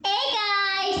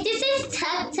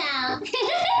Talk Town.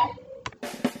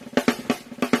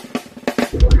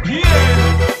 Yeah,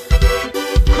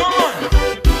 come on,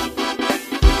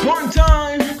 one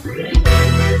time.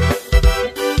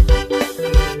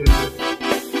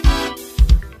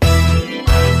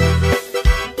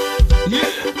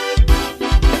 Yeah,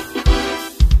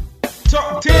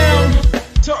 talk down,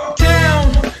 talk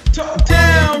down, talk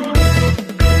down.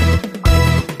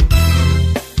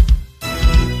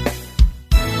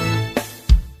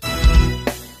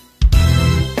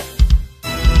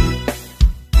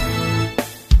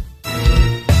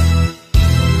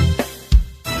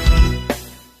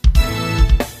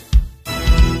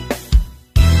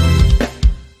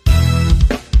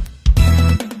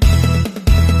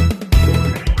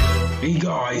 Hey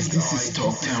guys, this is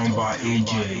Talk Town by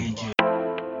AJ.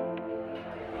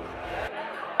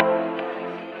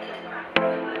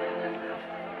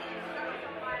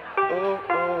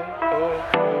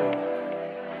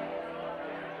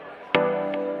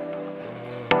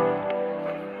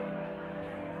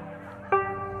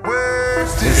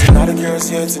 There's a lot of girls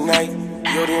here tonight.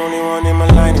 You're the only one in my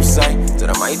line of sight. Said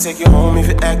I might take you home if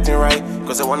you're acting right.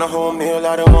 Cause I want a whole meal,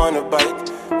 I don't wanna bite.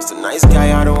 Just a nice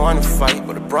guy, I don't wanna fight.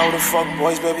 But a bro to fuck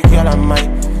boys, baby girl, I might.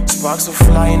 Sparks will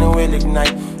fly and it will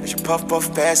ignite. As you puff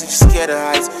past and she's scared of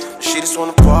heights. But she just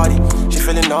wanna party, she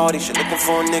feeling naughty. She looking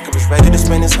for a nigga who's ready to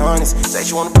spend his harness. Say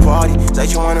she wanna party, say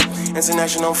she wanna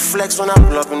international flex when I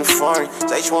pull up in the foreign.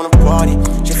 Say she wanna party,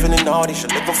 she feeling naughty. She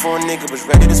looking for a nigga who's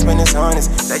ready to spend his harness.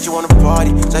 Say she wanna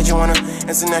party, say she wanna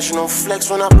international flex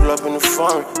when I pull up in the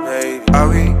foreign. Baby, are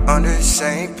we on the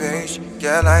same page?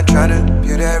 Girl, I ain't tryna be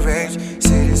that rage.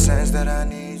 See the signs that I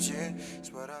need you.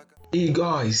 Hey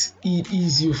guys, it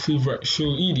is your favorite show.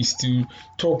 It is to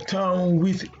Talk Town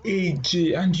with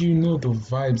AJ, and you know the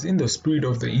vibes. In the spirit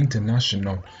of the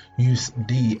International Youth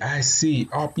Day, I say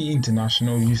happy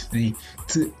International Youth Day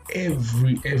to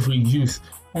every youth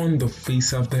on the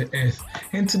face of the earth.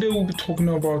 And today we'll be talking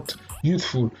about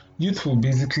youthful.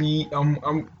 Basically,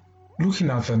 I'm looking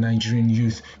at the Nigerian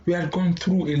youth. We had gone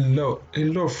through a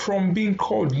lot from being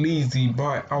called lazy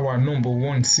by our number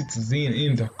one citizen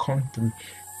in the country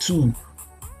to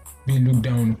being looked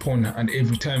down upon at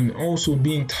every time, also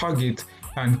being target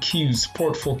and kills,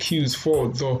 spot for kills for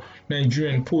the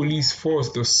Nigerian police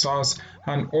force, the SARS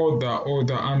and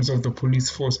other arms of the police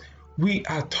force. We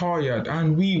are tired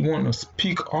and we want to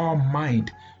speak our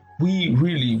mind. We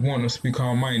really want to speak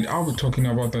our mind. I'll be talking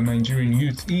about the Nigerian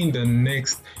youth in the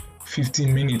next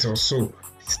 15 minutes or so.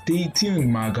 Stay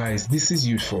tuned, my guys. This is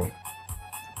useful.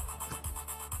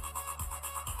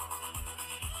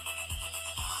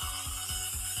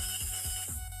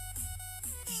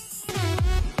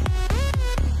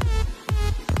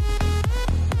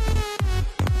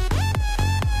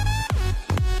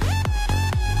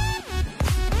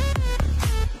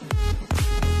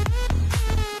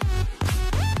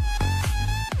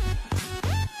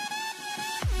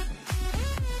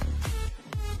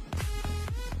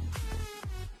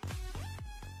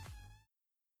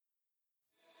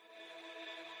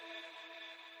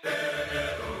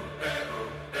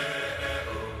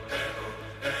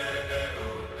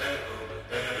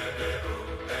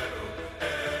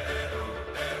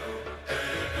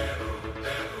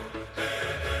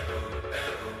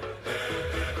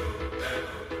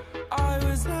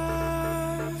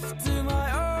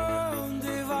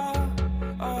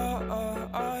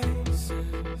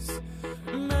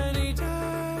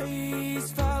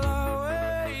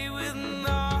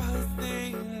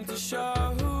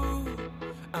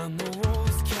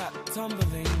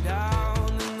 tumbling down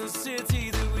in the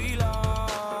city that we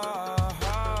love.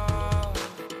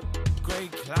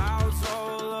 Great clouds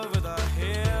all over the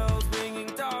hills, bringing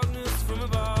darkness from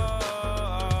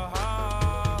above.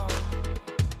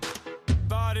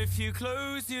 But if you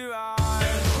close your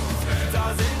eyes,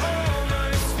 does it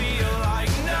almost feel like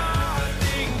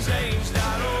nothing changed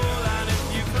at all? And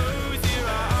if you close your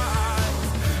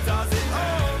eyes, does it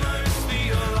almost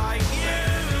feel like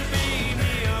you've been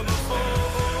here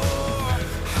before?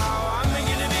 How am I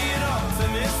gonna be an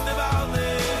optimist about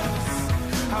this?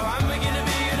 How am I gonna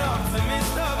be an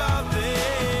optimist about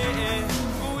this?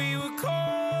 We were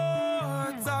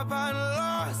caught up and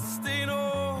lost in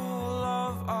all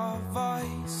of our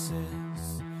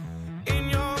vices. In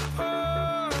your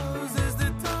pose as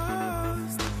the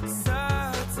dust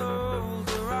settled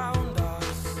around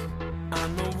us, and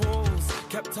the walls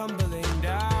kept tumbling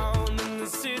down in the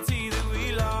city that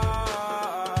we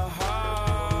love.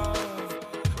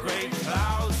 Great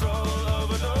clouds roll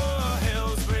over the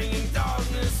hills, bringing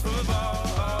darkness from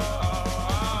above.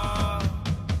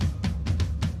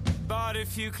 But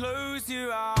if you close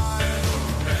your eyes,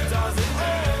 does it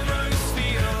almost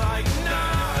feel like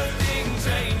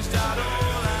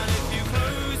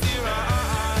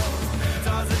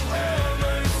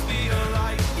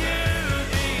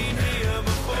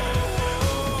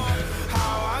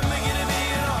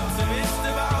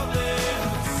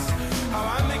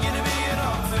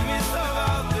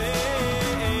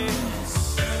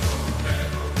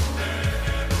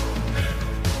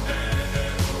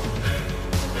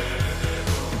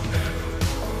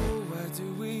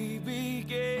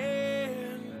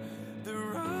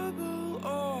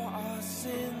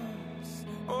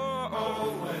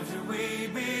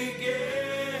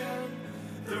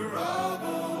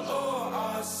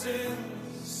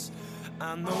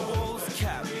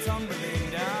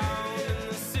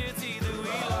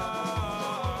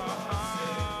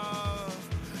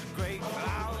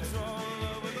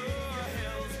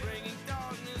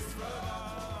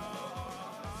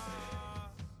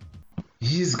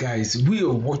Yes, guys, we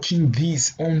are watching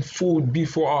this unfold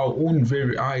before our own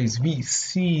very eyes. We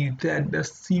see that the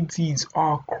cities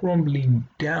are crumbling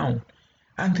down,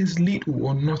 and there's little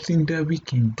or nothing that we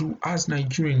can do as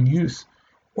Nigerian youth.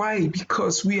 Why?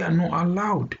 Because we are not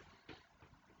allowed.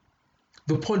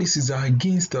 The policies are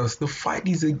against us, the fight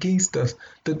is against us,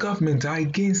 the government are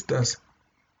against us.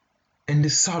 And the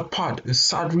sad part, the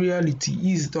sad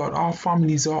reality is that our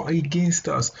families are against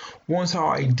us. Once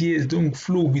our ideas don't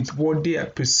flow with what they are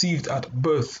perceived at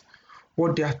birth,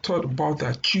 what they are taught about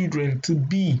their children to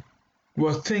be.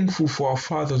 We're thankful for our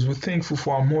fathers, we're thankful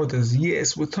for our mothers.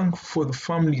 Yes, we're thankful for the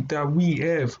family that we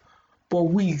have. But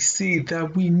we say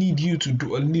that we need you to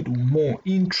do a little more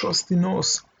in trusting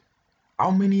us.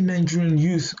 How many Nigerian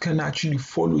youth can actually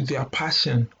follow their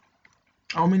passion?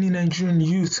 How many Nigerian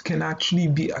youth can actually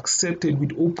be accepted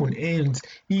with open hands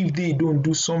if they don't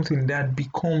do something that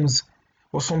becomes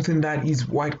or something that is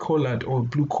white collared or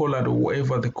blue collared or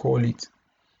whatever they call it?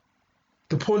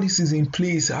 The policies in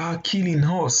place are killing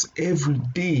us every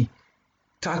day.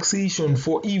 Taxation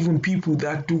for even people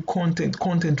that do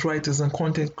content writers and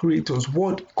content creators.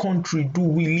 What country do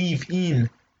we live in?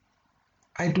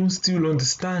 I don't still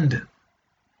understand.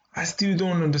 I still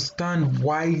don't understand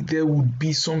why there would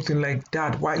be something like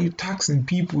that. Why are you taxing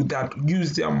people that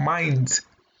use their minds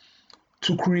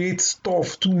to create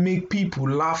stuff to make people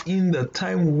laugh in the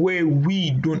time where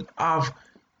we don't have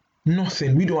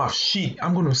nothing? We don't have shit.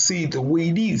 I'm going to say it the way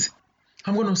it is.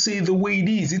 I'm going to say it the way it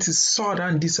is. It is sad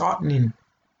and disheartening.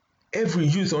 Every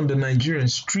youth on the Nigerian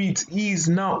street is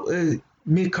now a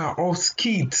maker of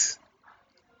skits.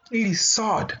 It is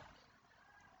sad.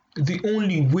 The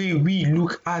only way we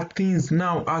look at things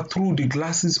now are through the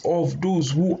glasses of those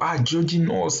who are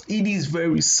judging us. It is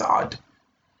very sad.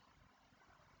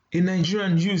 A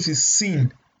Nigerian youth is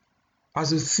seen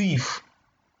as a thief,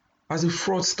 as a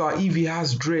fraudster if he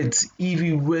has dreads, if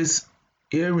he wears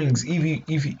earrings,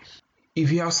 if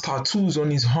he has tattoos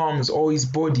on his arms or his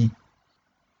body.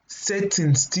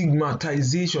 Certain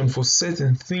stigmatization for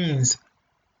certain things.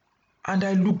 And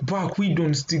I look back, we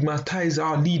don't stigmatize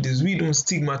our leaders, we don't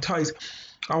stigmatize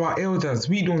our elders,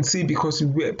 we don't say because you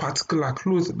wear particular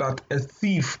clothes that a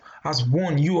thief has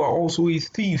worn, you are also a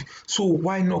thief. So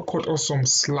why not cut us some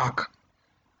slack?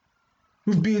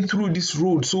 We've been through this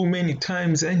road so many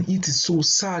times, and it is so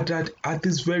sad that at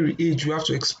this very age we have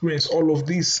to experience all of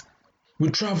this. We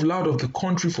travel out of the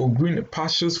country for greener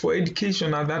pastures, for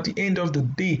education, and at the end of the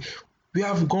day, we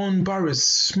have gone barrels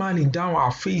smiling down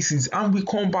our faces, and we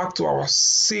come back to our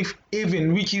safe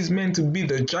haven, which is meant to be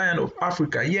the giant of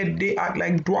Africa, yet they act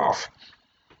like dwarf.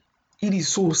 It is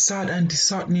so sad and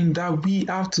disheartening that we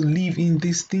have to live in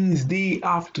these things day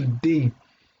after day.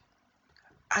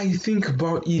 I think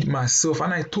about it myself,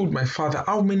 and I told my father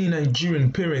how many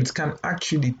Nigerian parents can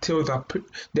actually tell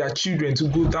their children to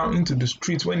go down into the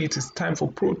streets when it is time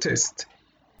for protest,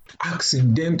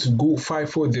 asking them to go fight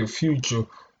for their future,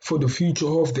 for the future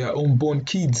of their unborn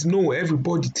kids. No,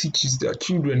 everybody teaches their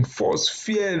children first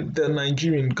fear the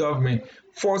Nigerian government,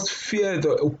 first fear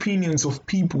the opinions of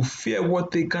people, fear what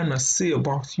they're gonna say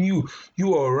about you.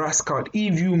 You are a rascal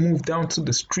if you move down to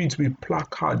the streets with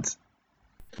placards.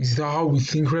 Is that how we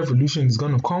think revolution is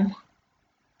gonna come?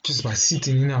 Just by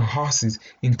sitting in our houses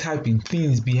and typing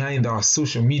things behind our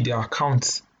social media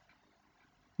accounts?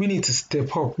 We need to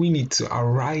step up, we need to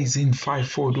arise and fight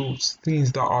for those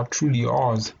things that are truly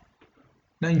ours.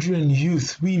 Nigerian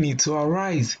youth, we need to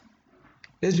arise.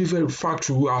 Let's be very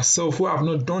factual with ourselves. We have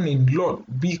not done a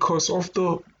lot because of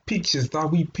the pictures that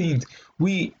we paint.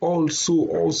 We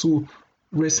also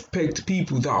respect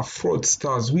people that are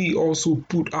fraudsters. We also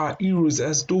put our heroes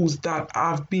as those that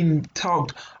have been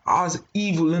tagged as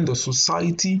evil in the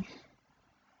society.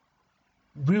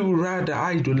 We would rather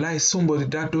idolize somebody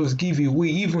that does give away,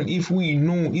 even if we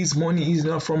know his money is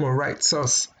not from a right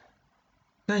source.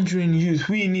 Nigerian youth,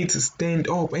 we need to stand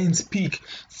up and speak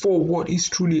for what is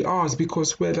truly ours,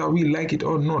 because whether we like it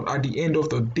or not, at the end of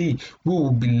the day, we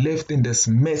will be left in this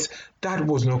mess that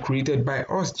was not created by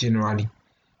us generally.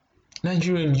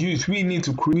 Nigerian youth, we need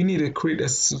to create a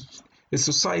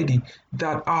society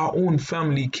that our own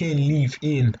family can live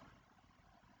in.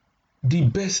 The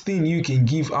best thing you can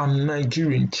give a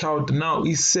Nigerian child now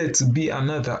is said to be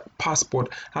another passport,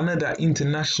 another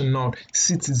international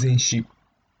citizenship.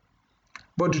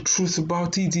 But the truth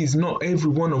about it is not every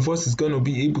one of us is going to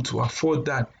be able to afford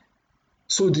that.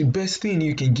 So the best thing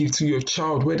you can give to your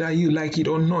child, whether you like it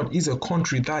or not, is a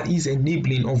country that is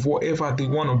enabling of whatever they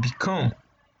want to become.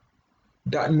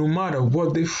 That no matter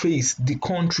what they face, the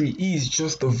country is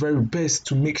just the very best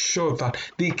to make sure that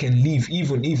they can live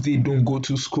even if they don't go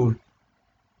to school.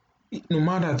 No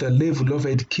matter the level of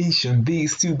education, they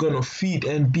still gonna feed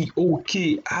and be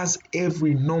okay as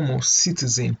every normal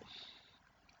citizen.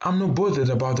 I'm not bothered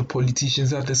about the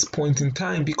politicians at this point in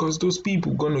time because those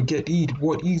people gonna get it.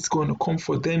 What is gonna come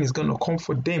for them is gonna come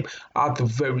for them at the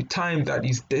very time that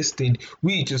is destined.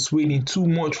 We're just waiting too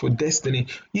much for destiny.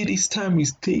 It is time we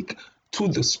take to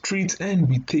the streets and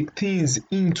we take things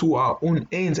into our own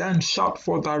hands and shout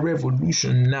for that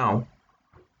revolution now.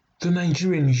 The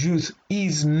Nigerian youth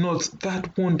is not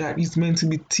that one that is meant to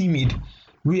be timid.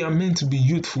 We are meant to be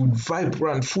youthful,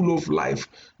 vibrant, full of life,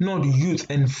 not youth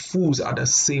and fools at the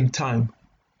same time.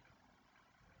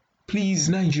 Please,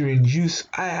 Nigerian youth,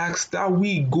 I ask that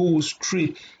we go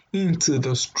straight into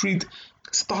the street,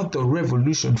 start the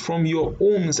revolution from your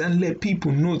homes, and let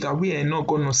people know that we are not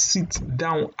gonna sit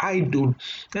down idle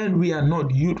and we are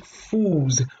not youth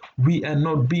fools. We are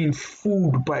not being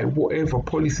fooled by whatever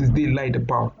policies they lied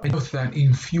about. I thought that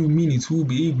in few minutes we'll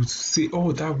be able to say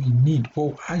all that we need,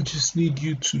 but I just need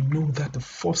you to know that the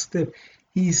first step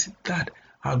is that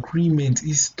agreement,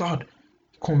 is that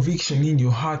conviction in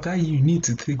your heart that you need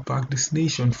to take back this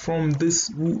nation from this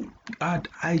who had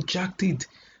hijacked it.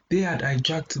 They had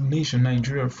hijacked the nation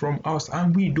Nigeria from us,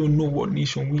 and we don't know what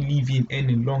nation we live in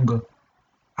any longer.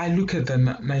 I look at the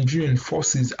Nigerian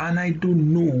forces and I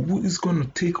don't know who is going to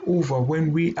take over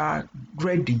when we are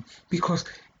ready, because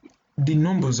the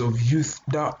numbers of youth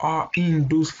that are in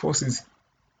those forces,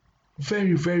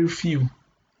 very, very few.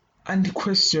 And the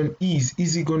question is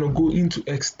it going to go into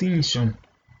extinction?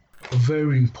 A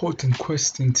very important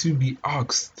question to be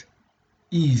asked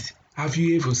is, have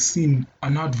you ever seen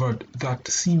an advert that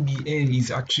CBN is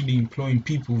actually employing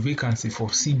people, vacancy for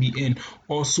CBN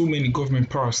or so many government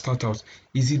parastatals?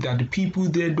 Is it that the people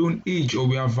there don't age, or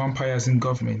we have vampires in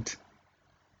government?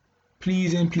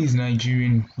 Please and please,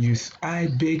 Nigerian youth, I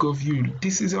beg of you,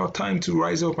 this is our time to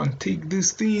rise up and take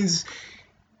these things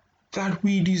that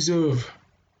we deserve.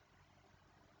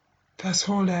 That's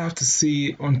all I have to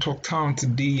say on Talktown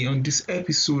today on this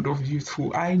episode of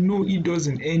Youthful. I know it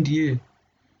doesn't end here.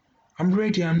 I'm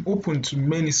ready and open to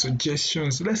many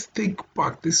suggestions. Let's take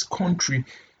back this country.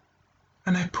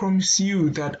 And I promise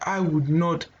you that I would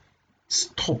not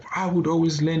stop. I would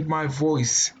always lend my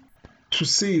voice to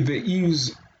say the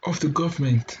ills of the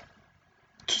government,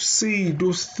 to say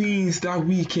those things that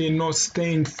we cannot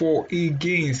stand for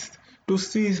against, those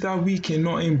things that we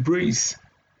cannot embrace,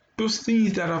 those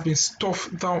things that have been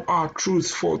stuffed down our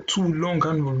throats for too long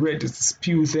and we're ready to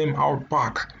spew them out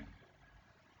back.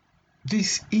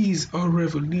 This is a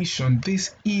revolution.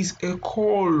 This is a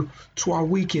call to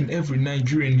awaken every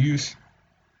Nigerian youth.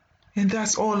 And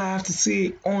that's all I have to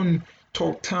say on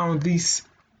Talktown this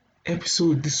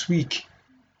episode this week.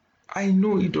 I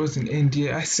know it doesn't end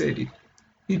here. I said it.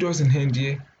 It doesn't end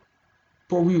here.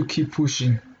 But we'll keep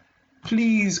pushing.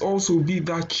 Please also be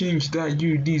that change that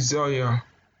you desire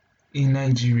in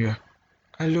Nigeria.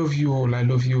 I love you all. I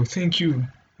love you all. Thank you.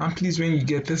 And please, when you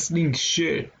get this link,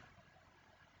 share.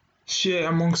 Share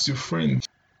amongst your friends.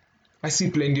 I see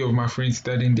plenty of my friends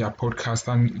studying their podcast,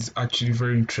 and it's actually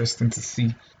very interesting to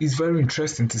see. It's very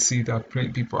interesting to see that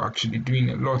people are actually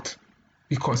doing a lot.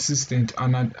 Be consistent,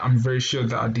 and I'm very sure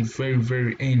that at the very,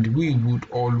 very end, we would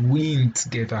all win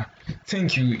together.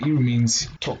 Thank you. It remains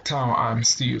Talktown. I'm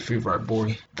still your favorite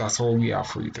boy. That's all we have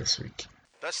for you this week.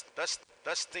 Best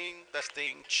thing,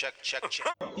 check.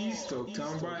 East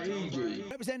Talktown by AJ.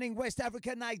 Representing West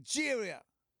Africa, Nigeria,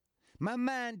 my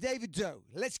man David Doe.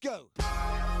 Let's go.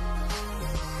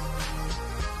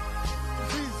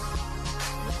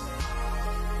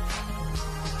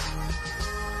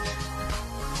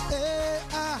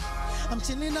 I'm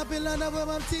chilling up in London with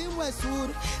my team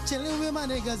Westwood. Chilling with my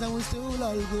niggas and we still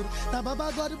all good. Now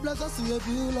Baba God bless us, we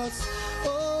abuse us.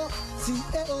 Oh, see,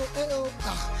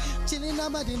 chilling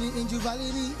up my dinner in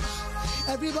Juvalini.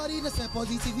 Everybody that's a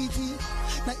positivity.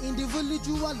 Now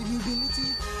individual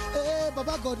ability. Hey,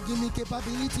 Baba God give me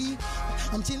capability.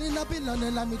 I'm chilling up in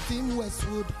London like my team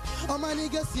Westwood. All my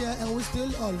niggas here and we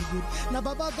still all good. Now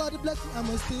Baba God bless me and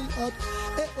we still hot.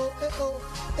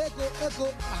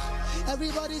 Echo.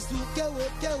 Everybody's to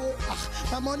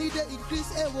kewo. My money they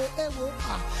increase, ewo.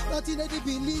 Nothing they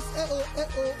believe,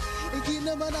 Again,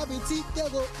 no man I be teeth,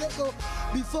 kewo.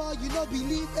 Before you know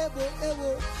believe,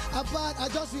 ewo. About I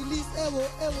just release, ewo.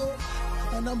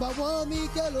 And number one, me,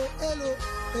 hello.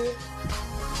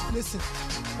 Listen,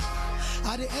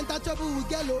 I dey enter trouble with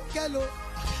Gello.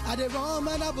 I dey run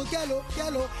man up with Gello.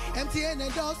 MTN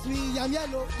endorse me, I'm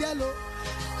yellow.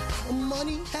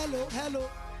 Money, hello.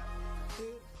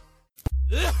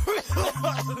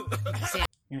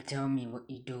 Now tell me what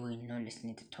you doing not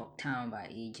listening to Talktown by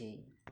AJ.